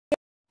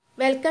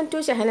Welcome to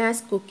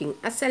Shahnaz cooking.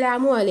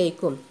 അസ്സലാമു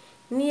അലൈക്കും.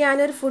 ഇനി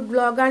ഞാനൊരു ഫുഡ്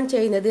വ്ളോഗാണ്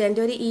ചെയ്യുന്നത്.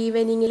 എൻ്റെ ഒരു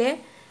ഈവനിങ്ങിലെ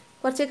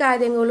കുറച്ച്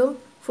കാര്യങ്ങളും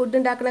ഫുഡ്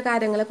ഉണ്ടാക്കുന്ന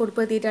കാര്യങ്ങളൊക്കെ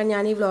ഉൾപ്പെടുത്തിയിട്ടാണ്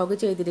ഞാൻ ഈ വ്ളോഗ്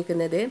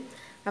ചെയ്തിരിക്കുന്നത്.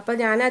 അപ്പോൾ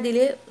ഞാനതിൽ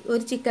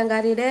ഒരു ചിക്കൻ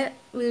കറിയുടെ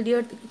വീഡിയോ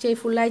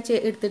ഫുള്ളായി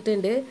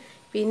എടുത്തിട്ടുണ്ട്.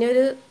 പിന്നെ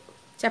ഒരു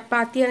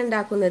ചപ്പാത്തിയാണ്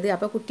ഉണ്ടാക്കുന്നത്.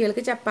 അപ്പോൾ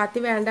കുട്ടികൾക്ക്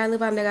ചപ്പാത്തി വേണ്ടാന്ന്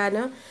പറഞ്ഞ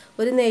കാരണം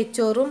ഒരു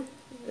നെയ്ച്ചോറും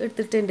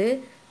എടുത്തിട്ടുണ്ട്.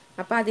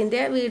 അപ്പോൾ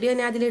അതിൻ്റെ വീഡിയോ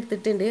ഞാൻ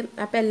അതിലെടുത്തിട്ടുണ്ട്.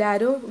 അപ്പോൾ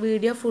എല്ലാവരും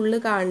വീഡിയോ ഫുള്ള്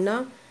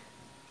കാണണം.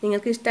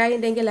 നിങ്ങൾക്ക്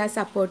ഇഷ്ടമായിട്ടുണ്ടെങ്കിൽ എല്ലാം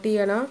സപ്പോർട്ട്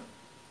ചെയ്യണം.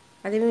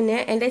 അതിന് മുന്നേ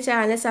എൻ്റെ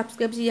ചാനൽ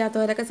സബ്സ്ക്രൈബ്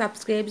ചെയ്യാത്തവരൊക്കെ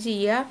സബ്സ്ക്രൈബ്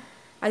ചെയ്യുക.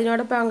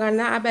 അതിനോടൊപ്പം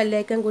കാണുന്ന ആ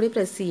ബെല്ലൈക്കൺ കൂടി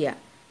പ്രസ് ചെയ്യുക.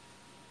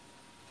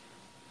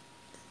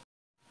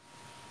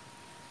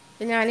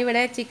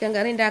 ഞാനിവിടെ ചിക്കൻ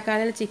കറി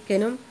ഉണ്ടാക്കാനുള്ള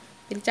ചിക്കനും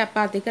പിന്നെ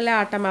ചപ്പാത്തിക്കുള്ള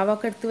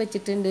ആട്ടമാവൊക്കെ എടുത്ത്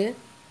വെച്ചിട്ടുണ്ട്.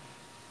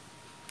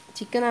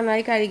 ചിക്കൻ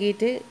നന്നായി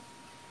കഴുകിയിട്ട്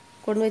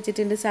കൊണ്ടു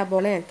വെച്ചിട്ടുണ്ട്.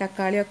 സബോളയും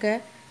തക്കാളിയൊക്കെ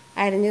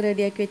അരിഞ്ഞ്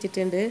റെഡിയാക്കി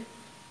വെച്ചിട്ടുണ്ട്.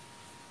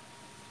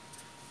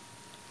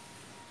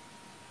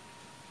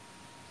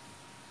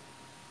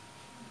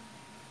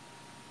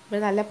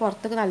 ഇവിടെ നല്ല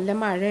പുറത്തൊക്കെ നല്ല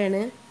മഴയാണ്.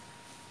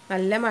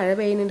 നല്ല മഴ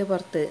പെയ്യുന്നുണ്ട്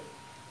പുറത്ത്.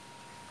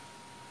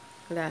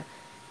 അതാ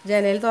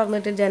ജനൽ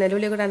തുറന്നിട്ട്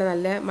ജനലുള്ളിൽ കൂടെയാണ്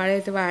നല്ല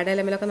മഴയായിട്ട്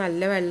വാഴയിലമേലൊക്കെ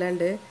നല്ല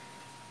വെള്ളമുണ്ട്.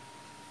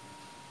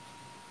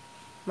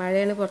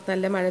 മഴയാണ്, പുറത്ത്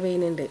നല്ല മഴ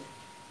പെയ്യുന്നുണ്ട്.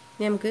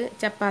 ഇനി നമുക്ക്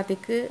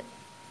ചപ്പാത്തിക്ക്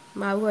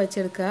മാവ്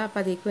കുഴച്ചെടുക്കുക. അപ്പം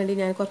അതിലേക്ക് വേണ്ടി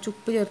ഞാൻ കുറച്ച്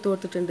ഉപ്പ് ചേർത്ത്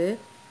കൊടുത്തിട്ടുണ്ട്.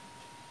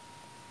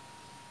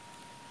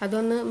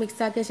 അതൊന്ന്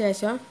മിക്സാക്കിയ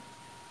ശേഷം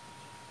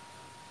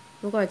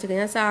നമുക്ക്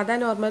കുഴച്ചെടുക്കുക. ഞാൻ സാധാ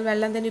നോർമൽ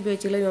വെള്ളം തന്നെ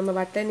ഉപയോഗിച്ചില്ല. നോർമൽ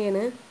വട്ട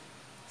തന്നെയാണ്,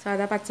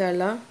 സാധാ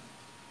പച്ചവെള്ളം.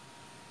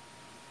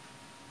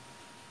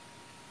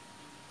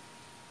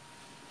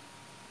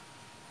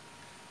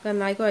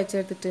 നന്നായി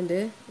കുഴച്ചെടുത്തിട്ടുണ്ട്.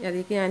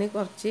 അതിലേക്ക് ഞാൻ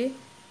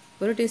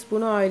ഒരു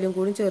ടീസ്പൂൺ ഓയിലും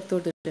കൂടി ചേർത്ത്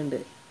കൊടുത്തിട്ടുണ്ട്.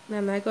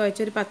 നന്നായി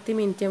കുഴച്ചൊരു 10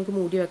 മിനിറ്റ് നമുക്ക്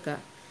മൂടി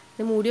വെക്കാം.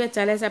 ഇത് മൂടി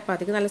വെച്ചാലേ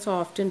ചപ്പാത്തിക്ക് നല്ല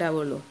സോഫ്റ്റ്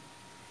ഉണ്ടാവുള്ളൂ.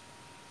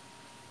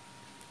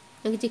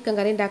 നമുക്ക് ചിക്കൻ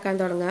കറി ഉണ്ടാക്കാൻ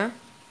തുടങ്ങാം.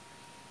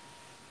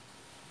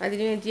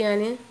 അതിന് വേണ്ടി ഞാൻ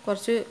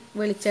കുറച്ച്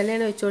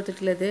വെളിച്ചെണ്ണയാണ് ഒഴിച്ച്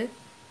കൊടുത്തിട്ടുള്ളത്.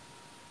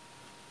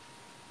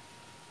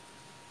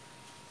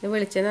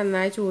 വെളിച്ചെണ്ണ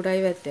നന്നായി ചൂടായി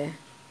വരട്ടെ.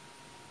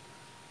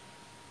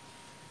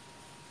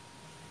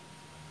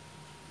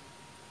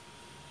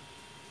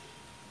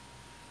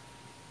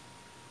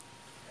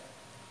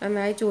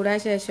 നന്നായി ചൂടായ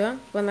ശേഷം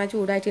നന്നായി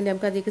ചൂടായിട്ടുണ്ട്.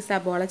 നമുക്ക് അതിലേക്ക്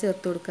സബോള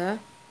ചേർത്ത് കൊടുക്കുക.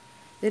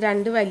 ഇത്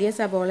 2 വലിയ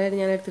സബോളയാണ്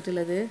ഞാൻ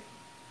എടുത്തിട്ടുള്ളത്.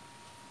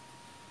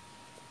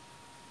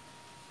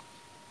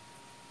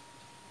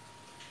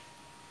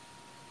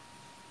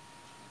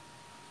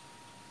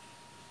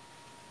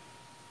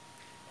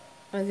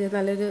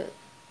 അത്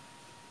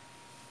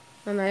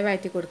നന്നായി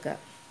വഴറ്റി കൊടുക്കുക.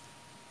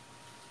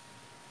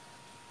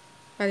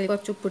 അതിൽ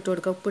കുറച്ച് ഉപ്പിട്ട്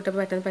കൊടുക്കുക.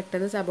 ഉപ്പിട്ടപ്പോൾ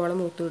പെട്ടെന്ന് സബോള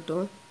മൂത്ത്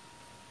കിട്ടും.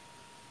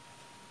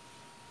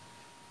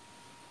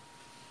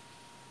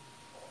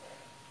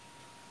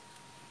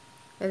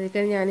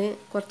 അതിലേക്ക് ഞാൻ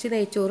കുറച്ച്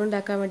നെയ്ച്ചോറ്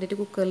ഉണ്ടാക്കാൻ വേണ്ടിയിട്ട്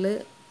കുക്കറിൽ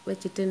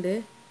വെച്ചിട്ടുണ്ട്.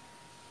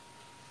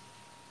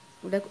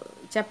 ഇവിടെ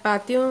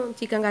ചപ്പാത്തിയും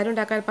ചിക്കൻ കറിയും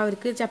ഉണ്ടാക്കാൻ. അപ്പോൾ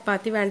അവർക്ക്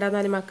ചപ്പാത്തി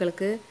വേണ്ടാന്നാണ്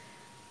മക്കൾക്ക്.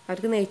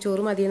 അവർക്ക്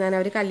നെയ്ച്ചോറ് മതി എന്നാണ്.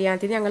 അവർ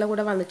കല്യാണത്തിന് ഞങ്ങളുടെ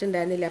കൂടെ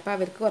വന്നിട്ടുണ്ടായിരുന്നില്ല. അപ്പോൾ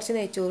അവർക്ക് കുറച്ച്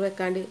നെയ്ച്ചോറ്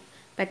വെക്കാണ്ട്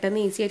പെട്ടെന്ന്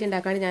ഈസി ആയിട്ട്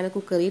ഉണ്ടാക്കാണ്ട് ഞാൻ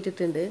കുക്കറിൽ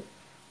ഇട്ടിട്ടുണ്ട്.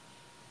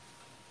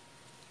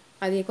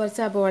 അതിൽ കുറച്ച്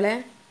സബോള,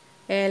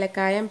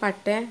 ഏലക്കായം,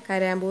 പട്ട,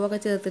 കരാമ്പൂവൊക്കെ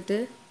ചേർത്തിട്ട്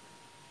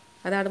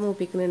അതവിടെ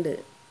മൂപ്പിക്കുന്നുണ്ട്.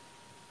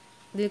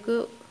 ഇതിലേക്ക്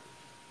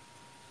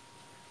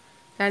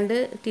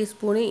 2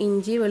 ടീസ്പൂൺ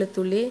ഇഞ്ചി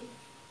വെളുത്തുള്ളി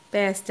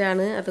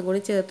പേസ്റ്റാണ്. അതും കൂടി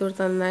ചേർത്ത്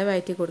കൊടുത്ത് നന്നായി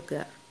വഴറ്റി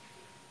കൊടുക്കുക.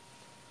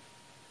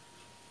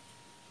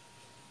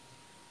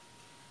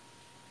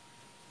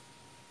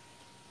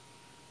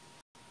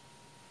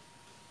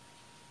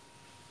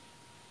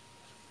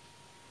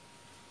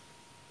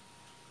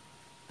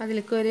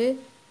 അതിലേക്കൊരു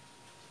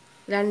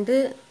 2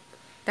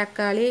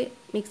 തക്കാളി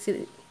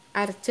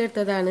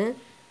അരച്ചെടുത്തതാണ്.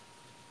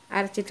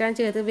 അരച്ചിട്ടാണ്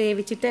ചേർത്ത്,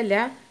 വേവിച്ചിട്ടല്ല,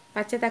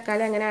 പച്ച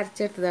തക്കാളി അങ്ങനെ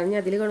അരച്ചെടുത്തതാണ്. ഇനി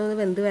അതിൽ കൊണ്ടൊന്ന്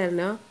വെന്ത്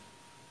വരണം.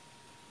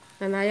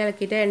 നന്നായി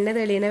ഇളക്കിയിട്ട് എണ്ണ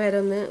തെളിയണ വരെ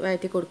ഒന്ന്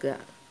വഴറ്റി കൊടുക്കുക.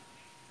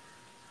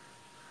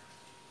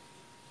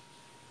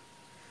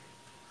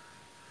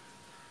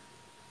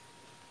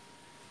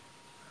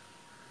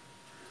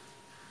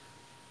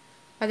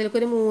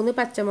 അതിലേക്കൊരു 3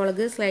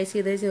 പച്ചമുളക് സ്ലൈസ്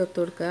ചെയ്ത്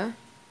ചേർത്ത് കൊടുക്കുക.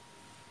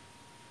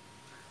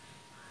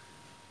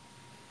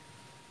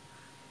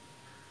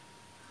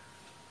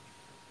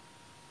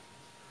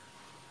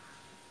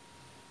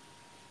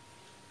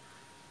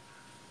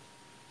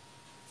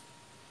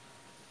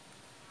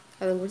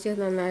 അതും കൂടി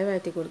ചേർത്ത് നന്നായി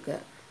വഴറ്റി കൊടുക്കുക.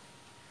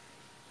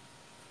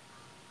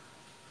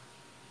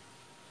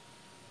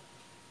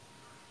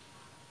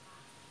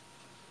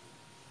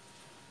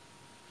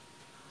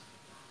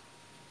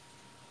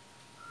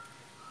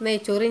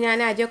 നെയ്ച്ചോറ്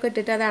ഞാൻ അരിയൊക്കെ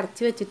ഇട്ടിട്ട് അത്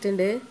അടച്ച്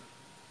വെച്ചിട്ടുണ്ട്.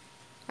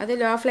 അത്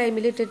ലോ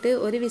ഫ്ലെയിമിൽ ഇട്ടിട്ട്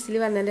ഒരു വിസിൽ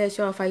വന്നതിന്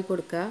ശേഷം ഓഫാക്കി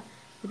കൊടുക്കുക.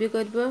 ഇപ്പോൾ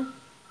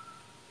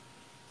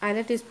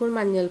 1/2 ടീസ്പൂൺ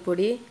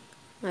മഞ്ഞൾപ്പൊടി,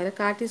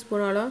 1/4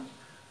 ടീസ്പൂണോളം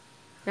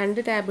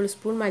 2 ടേബിൾ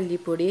സ്പൂൺ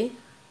മല്ലിപ്പൊടി,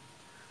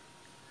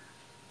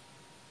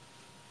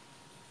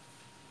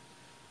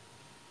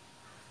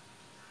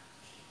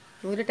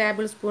 1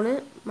 ടേബിൾ സ്പൂണ്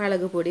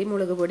മുളക് പൊടി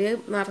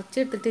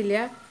നിറച്ചെടുത്തിട്ടില്ല,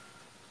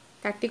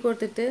 തട്ടി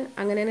കൊടുത്തിട്ട്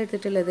അങ്ങനെയാണ്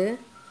എടുത്തിട്ടുള്ളത്.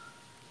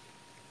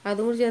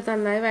 അതും കൂടി ചേർത്ത്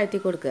നന്നായി വഴറ്റി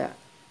കൊടുക്കുക.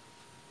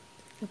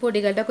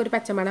 പൊടികളുടെ ഒക്കെ ഒരു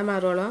പച്ചമണം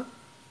മാറുവോളം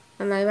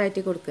നന്നായി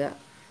വഴറ്റി കൊടുക്കുക.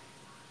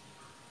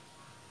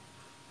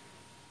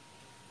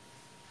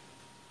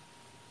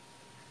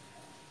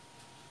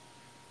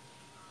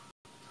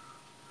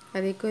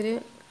 അതിലേക്കൊരു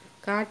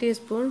 1/4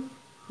 ടീസ്പൂൺ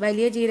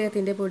വലിയ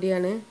ജീരകത്തിൻ്റെ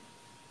പൊടിയാണ്,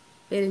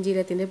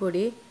 പെരുംജീരകത്തിൻ്റെ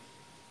പൊടി,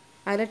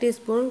 1/2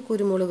 ടീസ്പൂൺ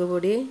കുരുമുളക്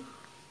പൊടി,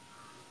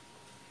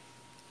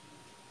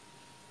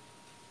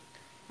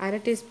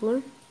 1/2 ടീസ്പൂൺ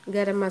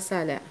ഗരം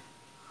മസാല.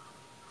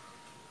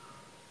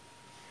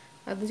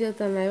 അത്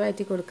ചേർത്ത് നന്നായി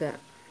വഴറ്റി കൊടുക്കുക.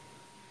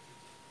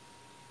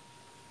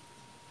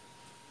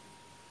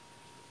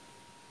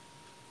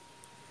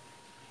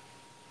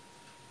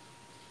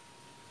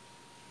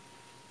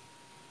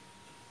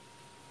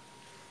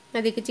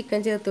 അതിലേക്ക് ചിക്കൻ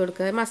ചേർത്ത്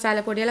കൊടുക്കുക.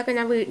 മസാലപ്പൊടികളൊക്കെ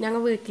ഞങ്ങൾ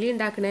വീട്ടിൽ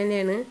ഉണ്ടാക്കുന്നത്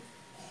തന്നെയാണ്.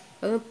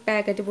 അത്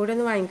പാക്കറ്റ് പൊടി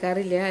ഒന്നും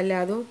വാങ്ങിക്കാറില്ല,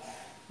 അല്ലാതും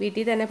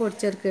വീട്ടിൽ തന്നെ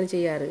പൊടിച്ചെടുക്കുകയാണ്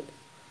ചെയ്യാറ്.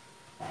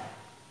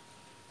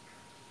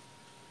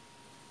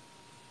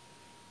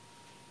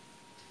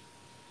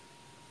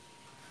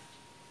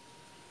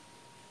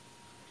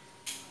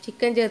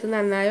 ചിക്കൻ ചേർത്ത്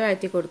നന്നായി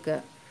വഴറ്റി കൊടുക്കുക.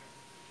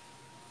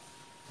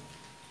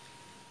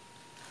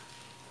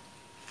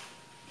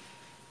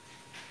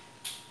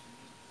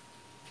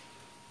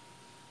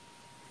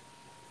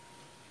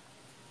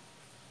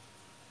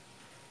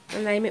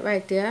 നന്നായി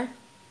വഴറ്റുക.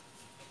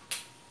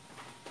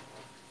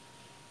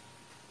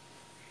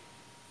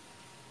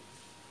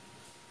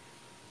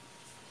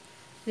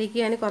 ഇതിലേക്ക്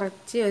ഞാൻ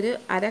കുറച്ച് ഒരു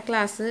 1/2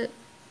 ഗ്ലാസ്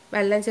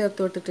വെള്ളം ചേർത്ത്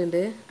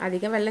കൊടുത്തിട്ടുണ്ട്.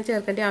 അധികം വെള്ളം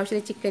ചേർക്കേണ്ട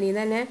ആവശ്യമില്ല, ചിക്കനിൽ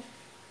നിന്ന് തന്നെ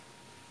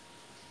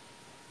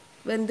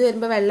വെന്ത്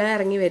വരുമ്പോൾ വെള്ളം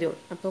ഇറങ്ങി വരും.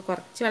 അപ്പോൾ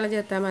കുറച്ച് വെള്ളം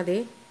ചേർത്താൽ മതി.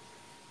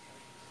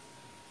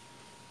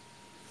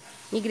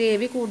 ഈ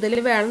ഗ്രേവി കൂടുതൽ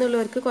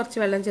വേണമെന്നുള്ളവർക്ക് കുറച്ച്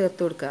വെള്ളം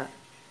ചേർത്ത് കൊടുക്കുക.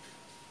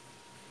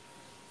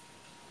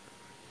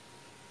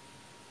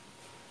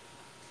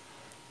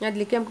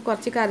 അതിലേക്ക് നമുക്ക്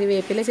കുറച്ച്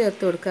കറിവേപ്പില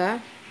ചേർത്ത് കൊടുക്കുക.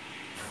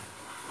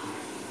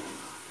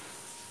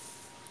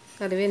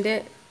 കറിവേപ്പിൻ്റെ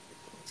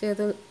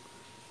ചേർത്ത്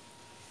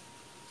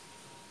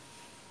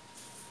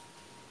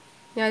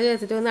ഞാൻ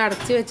ചേർത്തിട്ട് ഒന്ന്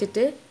അടച്ച്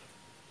വെച്ചിട്ട്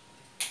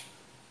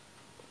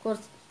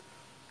കുറച്ച്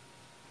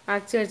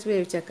അടച്ച്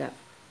വേവിച്ചേക്കാം.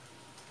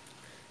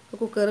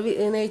 കുക്കർ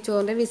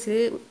നെയ്ച്ചോറിൻ്റെ വിസിൽ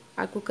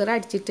ആ കുക്കർ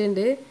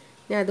അടിച്ചിട്ടുണ്ട്.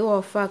 ഞാൻ അത്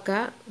ഓഫാക്കുക.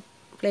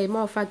 ഫ്ലെയിം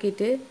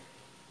ഓഫാക്കിയിട്ട്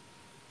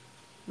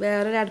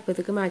വേറൊരു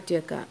അടുപ്പത്തേക്ക് മാറ്റി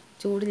വെക്കാം,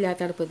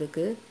 ചൂടില്ലാത്ത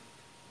അടുപ്പത്തേക്ക്.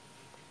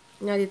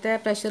 ആദ്യത്തെ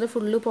പ്രഷർ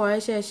ഫുള്ള് പോയ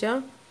ശേഷം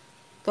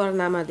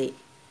തുറന്നാൽ മതി.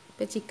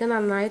 ഇപ്പോൾ ചിക്കൻ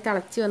നന്നായി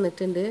തിളച്ച്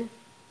വന്നിട്ടുണ്ട്.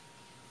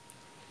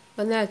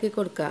 ഒന്ന് ഇളക്കി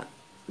കൊടുക്കുക.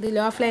 ഇത്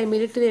ലോ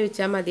ഫ്ലെയിമിലിട്ട്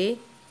വേവിച്ചാൽ മതി.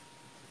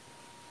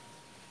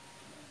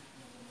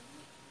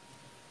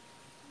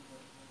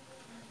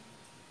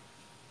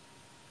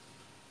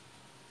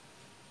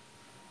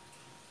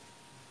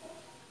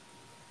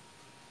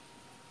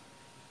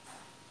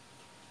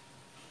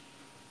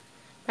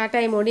 ആ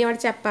ടൈം കൊണ്ട് ഞാൻ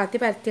ചപ്പാത്തി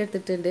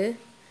പരത്തിയെടുത്തിട്ടുണ്ട്.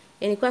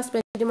 എനിക്കും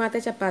ഹസ്ബൻഡിന്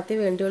മാത്രമേ ചപ്പാത്തി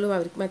വേണ്ടിയുള്ളൂ.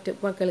 അവർക്ക് മറ്റു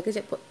മക്കൾക്ക്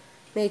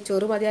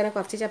നെയ്ച്ചോറ് മതി. ഞാൻ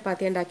കുറച്ച്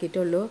ചപ്പാത്തി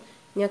ഉണ്ടാക്കിയിട്ടുള്ളൂ.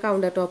 ഞാൻ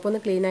കൗണ്ടർ ടോപ്പ് ഒന്ന്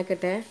ക്ലീൻ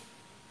ആക്കട്ടെ.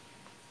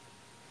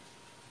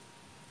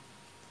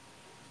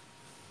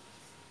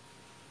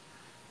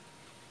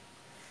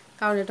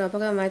 കൗണ്ടർ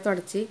ടോപ്പൊക്കെ നന്നായി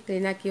തുടച്ച്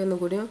ക്ലീനാക്കി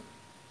ഒന്നും കൂടി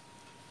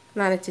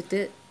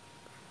നനച്ചിട്ട്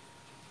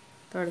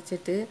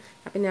തുടച്ചിട്ട്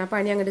അപ്പം ഞാൻ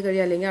പണി അങ്ങോട്ട്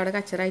കഴിയും, അല്ലെങ്കിൽ അവിടെ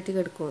കച്ചറായിട്ട്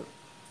കിടക്കും.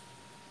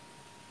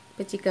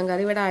 ഇപ്പം ചിക്കൻ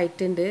കറി ഇവിടെ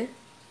ആയിട്ടുണ്ട്.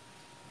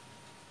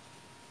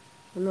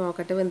 ഒന്ന്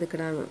നോക്കട്ടെ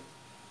വെന്തിക്കണമെന്ന്.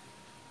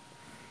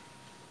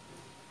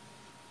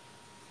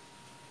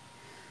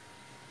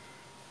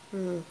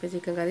 ഇപ്പം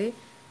ചിക്കൻ കറി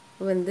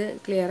വെന്ത്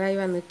ക്ലിയറായി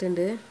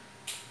വന്നിട്ടുണ്ട്.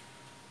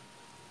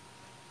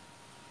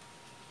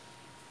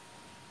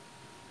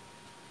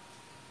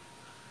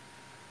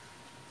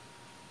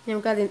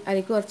 നമുക്ക്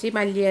അതിലേക്ക് കുറച്ച്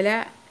മല്ലിയില,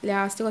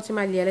 ലാസ്റ്റ് കുറച്ച്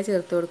മല്ലിയില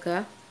ചേർത്ത് കൊടുക്കുക.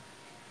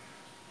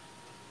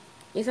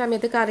 ഈ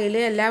സമയത്ത് കറിയിൽ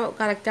എല്ലാം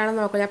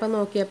കറക്റ്റാണെന്ന് നോക്കണം. അപ്പം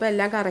നോക്കിയപ്പോൾ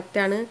എല്ലാം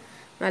കറക്റ്റാണ്.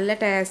 നല്ല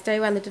ടേസ്റ്റായി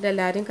വന്നിട്ടുണ്ട്.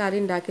 എല്ലാവരും കറി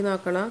ഉണ്ടാക്കി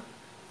നോക്കണം.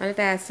 നല്ല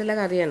ടേസ്റ്റുള്ള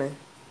കറിയാണ്.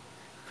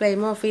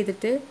 ഫ്ലെയിം ഓഫ്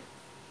ചെയ്തിട്ട്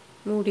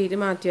മൂടിയിട്ട്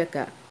മാറ്റി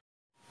വെക്കുക.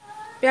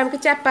 ഇപ്പം നമുക്ക്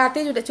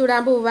ചപ്പാത്തി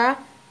ചൂടാൻ പോവുക.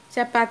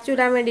 ചപ്പാത്തി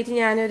ചൂടാൻ വേണ്ടിയിട്ട്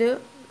ഞാനൊരു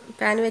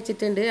പാൻ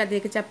വെച്ചിട്ടുണ്ട്.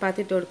 അതിലേക്ക്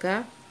ചപ്പാത്തി ഇട്ട് കൊടുക്കുക.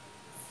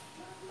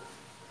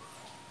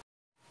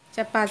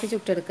 ചപ്പാത്തി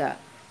ചുട്ടെടുക്കുക.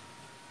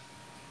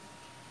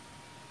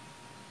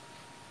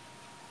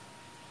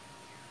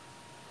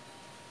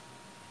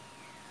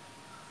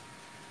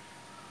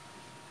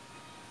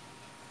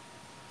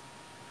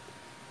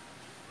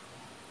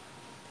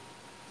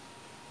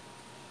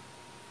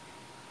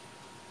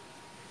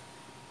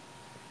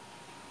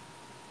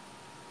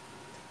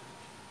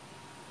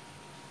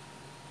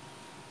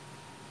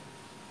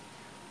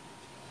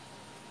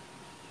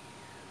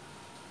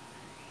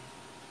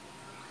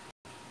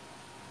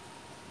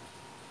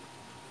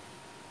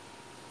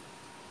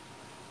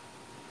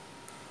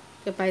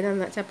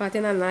 ചപ്പാത്തി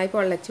നന്നായി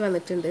പൊള്ളച്ച്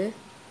വന്നിട്ടുണ്ട്.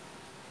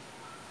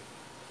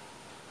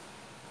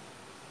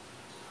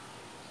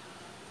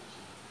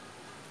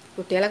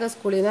 കുട്ടികളൊക്കെ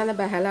സ്കൂളിൽ നിന്ന് വന്ന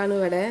ബഹളമാണ്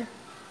ഇവിടെ.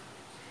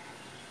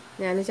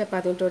 ഞാൻ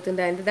ചപ്പാത്തി ഇട്ട്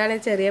കൊടുത്തിട്ടുണ്ട്. അതിൻ്റെ ഇതാണ്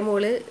ചെറിയ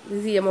മോള്,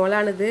 സിയ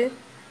മോളാണിത്.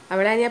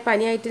 അവിടെ ഞാൻ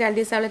പനിയായിട്ട് 2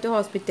 ദിവസം അവളിട്ട്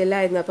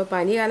ഹോസ്പിറ്റലിലായിരുന്നു. അപ്പോൾ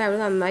പനി കാരണം അവൾ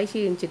നന്നായി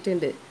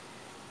ക്ഷീണിച്ചിട്ടുണ്ട്.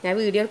 ഞാൻ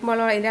വീഡിയോ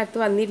എടുക്കുമ്പോൾ അതിൻ്റെ അടുത്ത്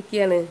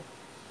വന്നിരിക്കുകയാണ്.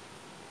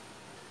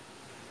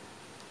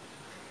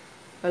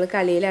 അവൾ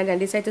കളിയിലാണ്. 2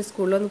 ദിവസമായിട്ട്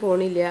സ്കൂളിലൊന്നും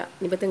പോകണില്ല.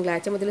 ഇനിയിപ്പോൾ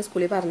തിങ്കളാഴ്ച മുതൽ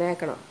സ്കൂളിൽ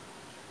പറഞ്ഞേക്കണം.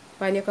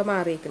 പനിയൊക്കെ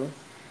മാറിയിരിക്കുന്നു.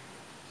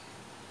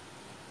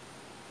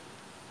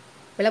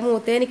 ഇവിടെ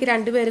മൂത്തേ എനിക്ക്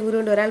 2 പേരും കൂടി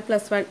ഉണ്ട്. ഒരാൾ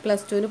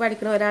 +2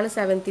 പഠിക്കണം, ഒരാൾ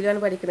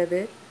 7th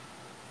പഠിക്കുന്നത്.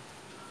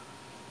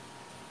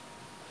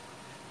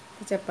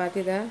 ചപ്പാത്തി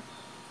ഇതാ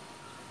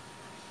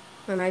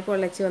നന്നായി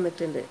പൊള്ളച്ച്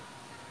വന്നിട്ടുണ്ട്.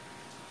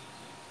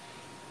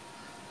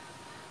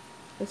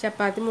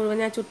 ചപ്പാത്തി മുഴുവൻ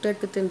ഞാൻ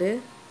ചുട്ടെടുത്തിട്ടുണ്ട്.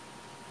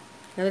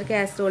 അതൊരു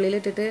കാസറോളിൽ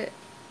ഇട്ടിട്ട്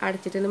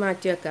അടച്ചിട്ട്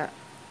മാറ്റി വെക്കാം.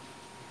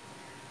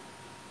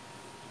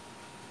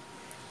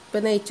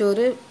 ഇപ്പം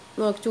നെയ്ച്ചോറ്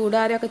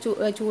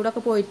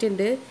ചൂടൊക്കെ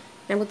പോയിട്ടുണ്ട്.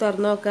 നമുക്ക്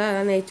തുറന്ന് നോക്കാം.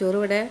 ആ നെയ്ച്ചോറ്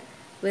ഇവിടെ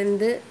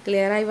വെന്ത്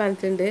ക്ലിയറായി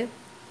വന്നിട്ടുണ്ട്.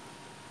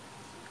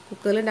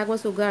 കുക്കറിൽ ഉണ്ടാക്കുമ്പോൾ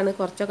സുഖമാണ്.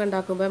 കുറച്ചൊക്കെ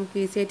ഉണ്ടാക്കുമ്പോൾ നമുക്ക്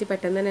ഈസി ആയിട്ട്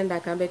പെട്ടെന്ന് തന്നെ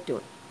ഉണ്ടാക്കാൻ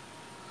പറ്റും.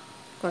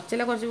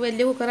 കുറച്ച്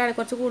വലിയ കുക്കറാണ്.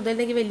 കുറച്ച്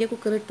കൂടുതലുണ്ടെങ്കിൽ വലിയ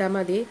കുക്കർ ഇട്ടാൽ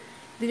മതി.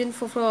 ഇതിന്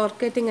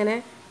ഫോർക്കായിട്ട് ഇങ്ങനെ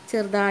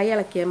ചെറുതായി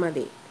ഇളക്കിയാൽ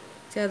മതി.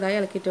 ചെറുതായി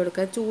ഇളക്കിയിട്ട്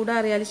കൊടുക്കുക.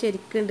 ചൂടാറിയാൽ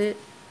ശരിക്കുണ്ട്,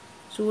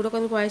 ചൂടൊക്കെ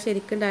ഒന്ന് പോയാൽ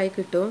ശരിക്കുണ്ടായി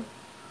കിട്ടും.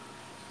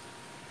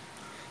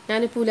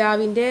 ഞാൻ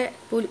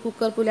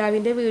കുക്കർ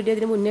പുലാവിൻ്റെ വീഡിയോ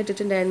ഇതിന് മുന്നേ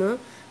ഇട്ടിട്ടുണ്ടായിരുന്നു.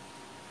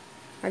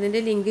 അതിൻ്റെ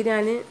ലിങ്ക്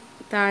ഞാൻ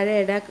താഴെ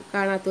ഇടാം.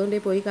 കാണാത്തതുകൊണ്ട്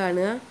പോയി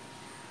കാണുക.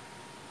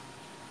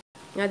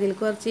 അതിൽ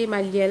കുറച്ച്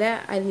മല്ലിയില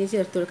അരിഞ്ഞ്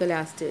ചേർത്ത് കൊടുക്കുക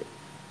ലാസ്റ്റ്.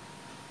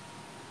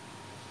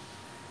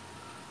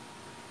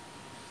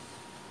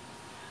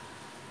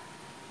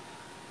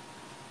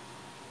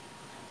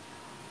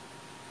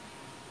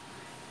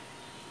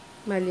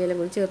 മല്ലിയില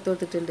കൂടി ചേർത്ത്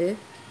കൊടുത്തിട്ടുണ്ട്.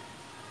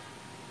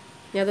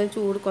 ഞാൻ അതൊന്ന്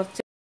ചൂട് കുറച്ച്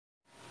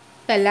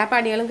എല്ലാ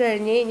പണികളും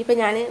കഴിഞ്ഞ് ഇനിയിപ്പോൾ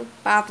ഞാൻ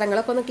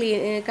പാത്രങ്ങളൊക്കെ ഒന്ന്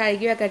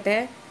കഴുകി വെക്കട്ടെ.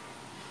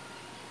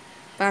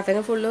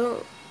 പാത്രങ്ങൾ ഫുള്ള്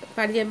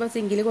പണി ചെയ്യുമ്പോൾ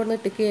സിങ്കിൽ കൊണ്ട്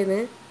ഇട്ടിക്കുകയാണ്.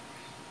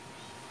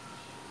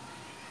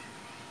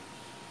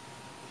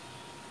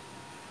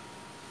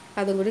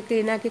 അതും കൂടി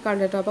ക്ലീനാക്കി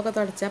കൗണ്ടർ ടോപ്പൊക്കെ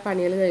തുടച്ചാൽ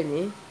പണികൾ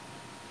കഴിഞ്ഞ്.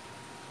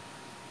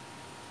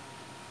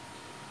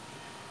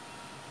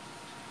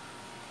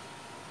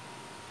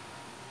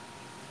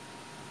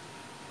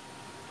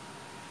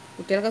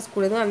 കുട്ടികളൊക്കെ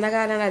സ്കൂളിൽ നിന്ന് വന്ന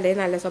കാരണമാണ്.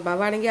 അല്ലെങ്കിൽ നല്ല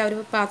സ്വഭാവമാണെങ്കിൽ അവർ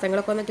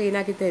പാത്രങ്ങളൊക്കെ ഒന്ന്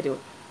ക്ലീനാക്കി തരും,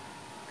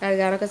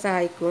 കഴുകാനൊക്കെ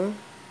സഹായിക്കും.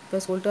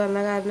 ഇപ്പോൾ സ്കൂളിൽ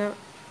വന്ന കാരണം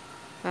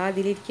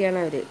അതിലിരിക്കുകയാണ്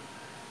അവർ.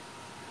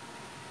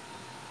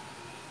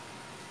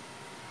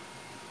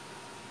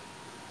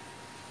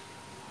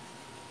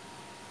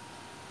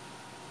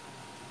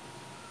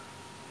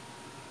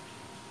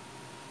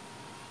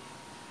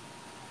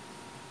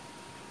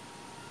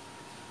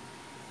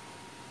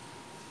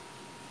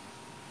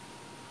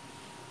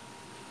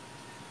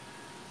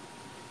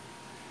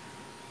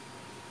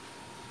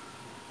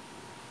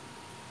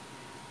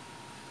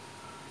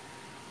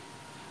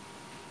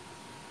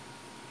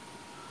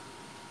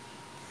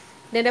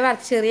 ഇതെൻ്റെ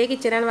ചെറിയ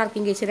കിച്ചണാണ്,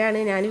 വർക്കിംഗ് കിച്ചണാണ്.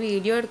 ഞാൻ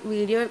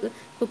വീഡിയോ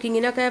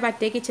കുക്കിങ്ങിനൊക്കെ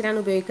മറ്റേ കിച്ചണാണ്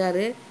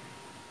ഉപയോഗിക്കാറ്.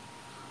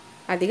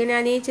 അധികം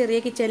ഞാൻ ഈ ചെറിയ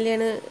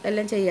കിച്ചണിലാണ്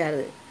എല്ലാം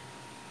ചെയ്യാറ്.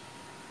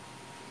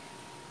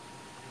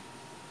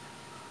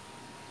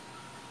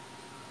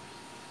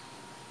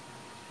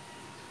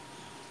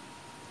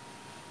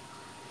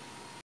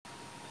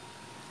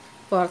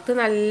 പുറത്ത്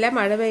നല്ല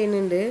മഴ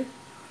പെയ്യുന്നുണ്ട്.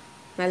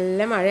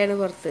 നല്ല മഴയാണ്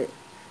പുറത്ത്.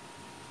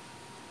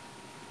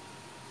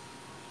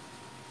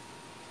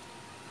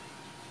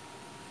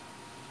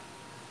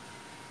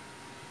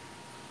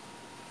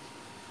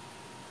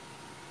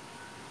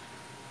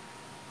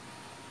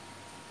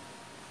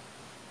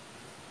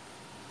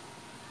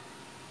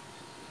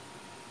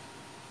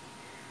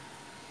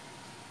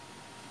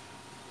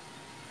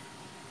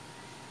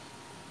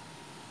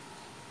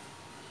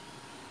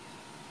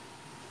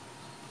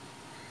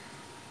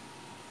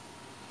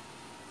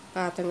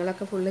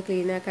 പാത്രങ്ങളൊക്കെ ഫുള്ള്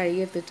ക്ലീനാക്കി കഴുകി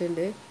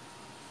എടുത്തിട്ടുണ്ട്.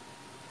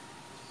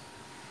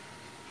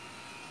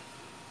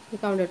 ഈ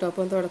കൗണ്ടർ ടോപ്പ്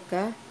ഒന്ന്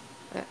തുടക്കുക.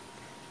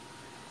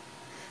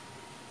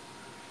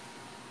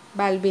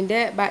 ബൾബിൻ്റെ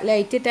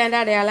ലൈറ്റ് ഇട്ടതിൻ്റെ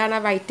അടയാളമാണ്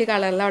ആ വൈറ്റ്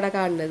കളറിൽ അവിടെ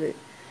കാണുന്നത്.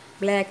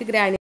 Black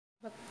granny.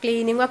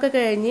 ക്ലീനിങ്ങൊക്കെ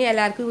കഴിഞ്ഞ്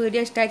എല്ലാവർക്കും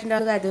വീഡിയോ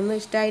ഇഷ്ടമായിട്ടുണ്ടാകും. അതൊന്നും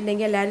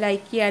ഇഷ്ടമായിട്ടുണ്ടെങ്കിൽ എല്ലാവരും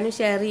ലൈക്ക് ചെയ്യാനും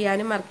ഷെയർ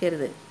ചെയ്യാനും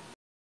മറക്കരുത്.